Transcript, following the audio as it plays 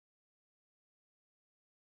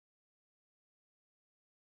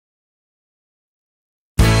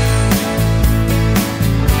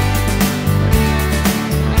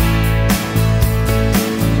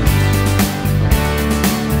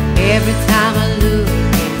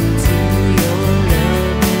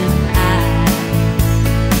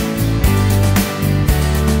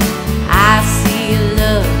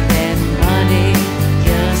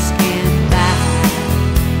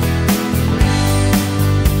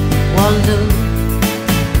Aloof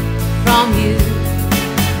from you,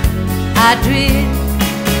 I drift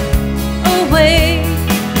away.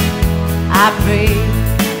 I pray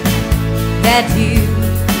that you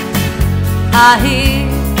are here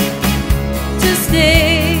to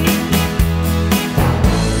stay.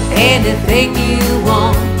 Anything you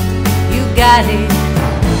want, you got it.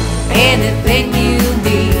 Anything you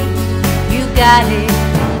need, you got it.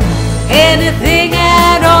 Anything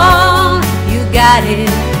at all, you got it,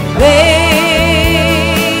 baby.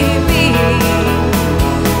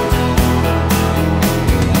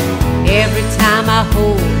 Every time I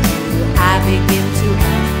hold you, I begin to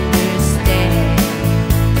understand.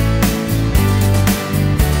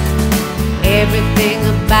 Everything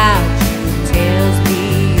about you tells me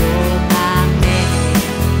you're my man.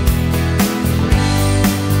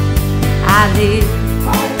 I live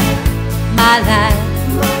my life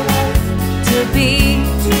to be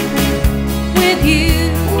with you.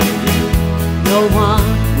 No one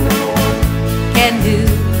can do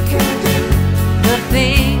the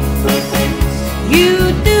things you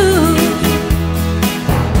do.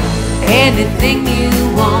 Anything you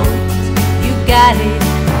want, you got it.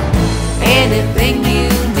 Anything you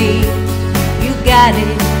need, you got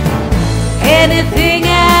it. Anything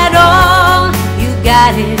at all, you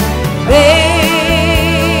got it, baby.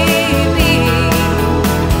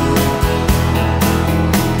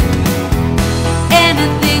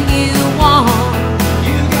 Anything you want,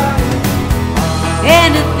 you got it.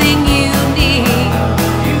 Anything you need,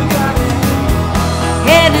 you got it.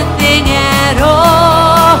 Anything at all.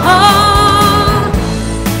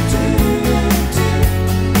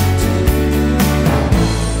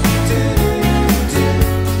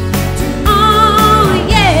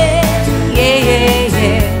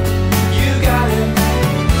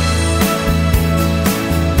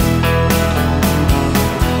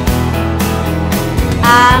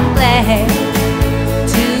 I'm glad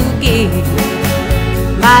to give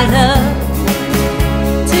my love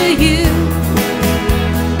to you.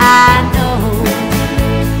 I know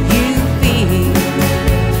you feel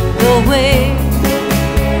the way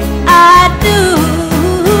I do.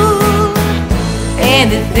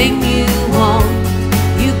 Anything you want,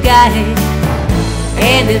 you got it.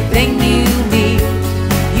 Anything you need,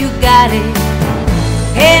 you got it.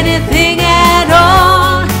 Anything at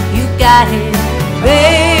all, you got it,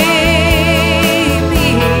 baby.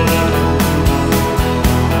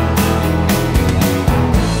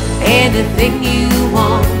 Anything you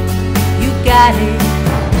want, you got it.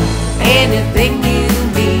 Anything you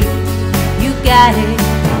need, you got it.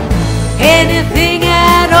 Anything